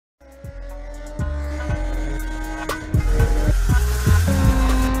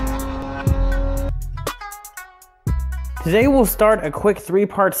Today we'll start a quick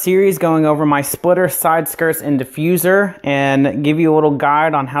 3-part series going over my splitter, side skirts, and diffuser and give you a little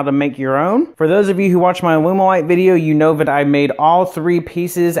guide on how to make your own. For those of you who watch my Alumalite video, you know that I made all 3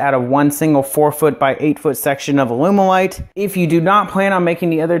 pieces out of one single 4-foot by 8-foot section of Alumalite. If you do not plan on making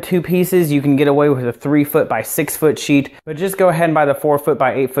the other 2 pieces, you can get away with a 3-foot by 6-foot sheet, but just go ahead and buy the 4-foot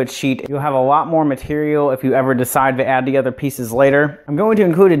by 8-foot sheet. You'll have a lot more material if you ever decide to add the other pieces later. I'm going to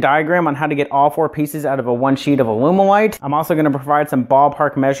include a diagram on how to get all 4 pieces out of a 1 sheet of Alumalite. I'm also going to provide some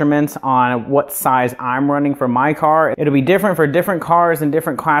ballpark measurements on what size I'm running for my car. It'll be different for different cars and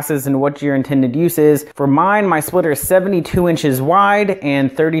different classes and what your intended use is. For mine, my splitter is 72 inches wide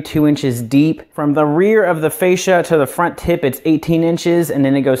and 32 inches deep. From the rear of the fascia to the front tip, it's 18 inches, and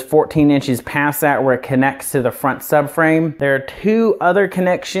then it goes 14 inches past that where it connects to the front subframe. There are 2 other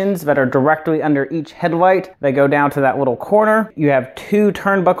connections that are directly under each headlight that go down to that little corner. You have 2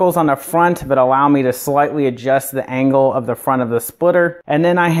 turnbuckles on the front that allow me to slightly adjust the angle of the front of the splitter. And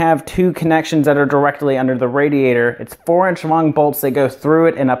then I have 2 connections that are directly under the radiator. It's 4-inch long bolts that go through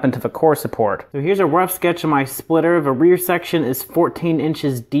it and up into the core support. So here's a rough sketch of my splitter. The rear section is 14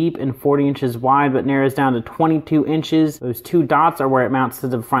 inches deep and 40 inches wide, but narrows down to 22 inches. Those 2 dots are where it mounts to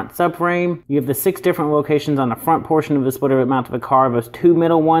the front subframe. You have the 6 different locations on the front portion of the splitter that mount to the car. Those 2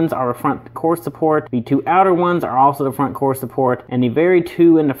 middle ones are the front core support. The 2 outer ones are also the front core support, and the very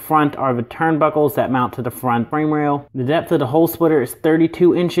 2 in the front are the turnbuckles that mount to the front frame rail. The depth of the whole splitter is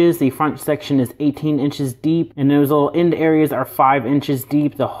 32 inches. The front section is 18 inches deep, and those little end areas are 5 inches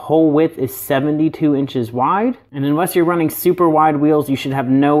deep. The whole width is 72 inches wide. And unless you're running super wide wheels, you should have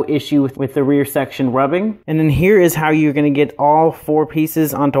no issue with the rear section rubbing. And then here is how you're going to get all 4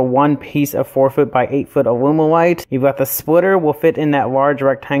 pieces onto one piece of 4-foot by 8-foot Alumalite. You've got the splitter will fit in that large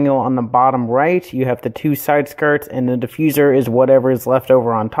rectangle on the bottom right. You have the 2 side skirts, and the diffuser is whatever is left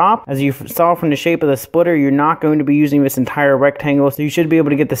over on top. As you saw from the shape of the splitter, you're not going to be using this entire rectangle, so you should be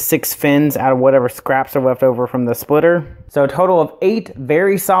able to get the 6 fins out of whatever scraps are left over from the splitter. So a total of 8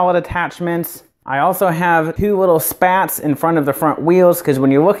 very solid attachments. I also have 2 little spats in front of the front wheels, because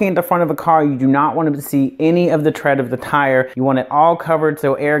when you're looking at the front of a car, you do not want to see any of the tread of the tire. You want it all covered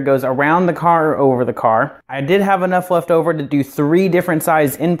so air goes around the car or over the car. I did have enough left over to do 3 different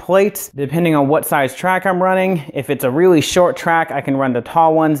size end plates, depending on what size track I'm running. If it's a really short track, I can run the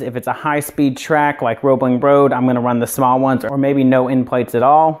tall ones. If it's a high-speed track like Roebling Road, I'm going to run the small ones, or maybe no end plates at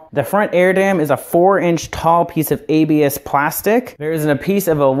all. The front air dam is a 4-inch tall piece of ABS plastic. There is a piece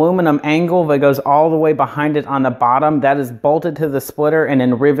of aluminum angle that goes all the way behind it on the bottom. That is bolted to the splitter and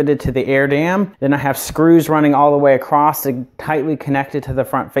then riveted to the air dam. Then I have screws running all the way across to tightly connect it to the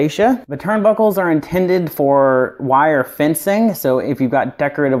front fascia. The turnbuckles are intended for wire fencing, so if you've got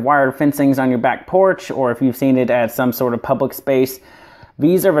decorative wired fencings on your back porch, or if you've seen it at some sort of public space,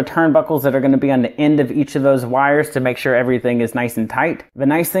 these are the turnbuckles that are going to be on the end of each of those wires to make sure everything is nice and tight. The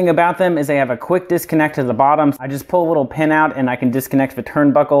nice thing about them is they have a quick disconnect to the bottom. I just pull a little pin out and I can disconnect the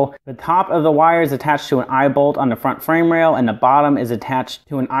turnbuckle. The top of the wire is attached to an eye bolt on the front frame rail, and the bottom is attached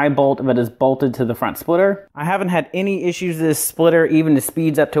to an eye bolt that is bolted to the front splitter. I haven't had any issues with this splitter, even to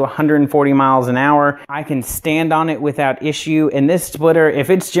speeds up to 140 miles an hour. I can stand on it without issue. And this splitter,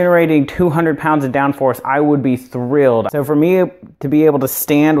 if it's generating 200 pounds of downforce, I would be thrilled. So for me to be able to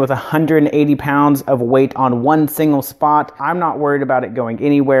stand with 180 pounds of weight on one single spot, I'm not worried about it going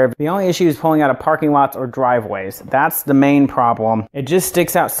anywhere. The only issue is pulling out of parking lots or driveways. That's the main problem. It just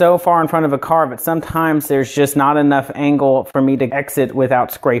sticks out so far in front of a car that sometimes there's just not enough angle for me to exit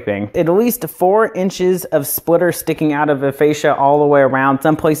without scraping. At least 4 inches of splitter sticking out of the fascia all the way around.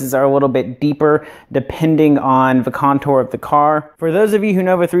 Some places are a little bit deeper depending on the contour of the car. For those of you who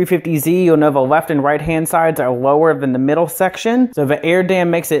know the 350Z, you'll know the left and right hand sides are lower than the middle section. So the air dam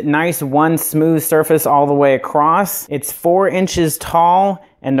makes it nice, one smooth surface all the way across. It's 4 inches tall,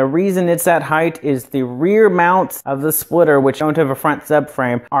 and the reason it's that height is the rear mounts of the splitter, which go into the front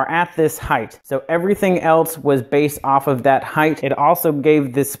subframe, are at this height. So everything else was based off of that height. It also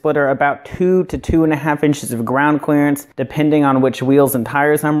gave this splitter about 2 to 2.5 inches of ground clearance, depending on which wheels and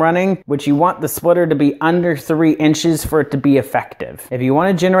tires I'm running, which you want the splitter to be under 3 inches for it to be effective. If you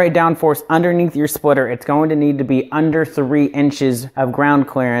want to generate downforce underneath your splitter, it's going to need to be under 3 inches of ground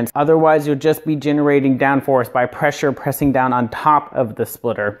clearance. Otherwise, you'll just be generating downforce by pressure pressing down on top of the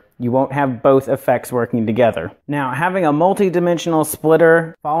splitter. You won't have both effects working together. Now, having a multi-dimensional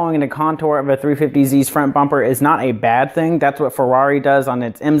splitter following the contour of a 350Z's front bumper is not a bad thing. That's what Ferrari does on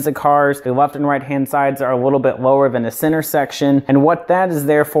its IMSA cars. The left and right hand sides are a little bit lower than the center section. And what that is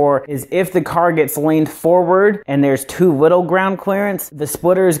there for is if the car gets leaned forward and there's too little ground clearance, the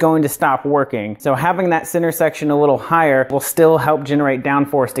splitter is going to stop working. So having that center section a little higher will still help generate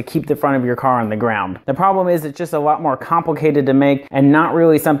downforce to keep the front of your car on the ground. The problem is it's just a lot more complicated to make and not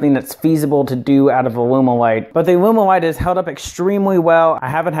really something that's feasible to do out of Alumalite. But the Alumalite has held up extremely well. I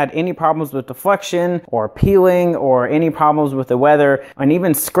haven't had any problems with deflection or peeling or any problems with the weather, and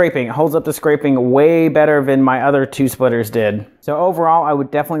even scraping. It holds up to scraping way better than my other two splitters did. So overall, I would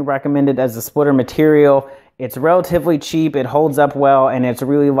definitely recommend it as a splitter material. It's relatively cheap, it holds up well, and it's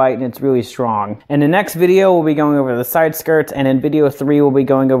really light and it's really strong. In the next video, we'll be going over the side skirts, and in video 3, we'll be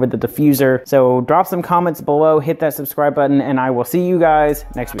going over the diffuser. So drop some comments below, hit that subscribe button, and I will see you guys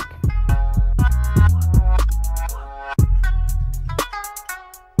next week.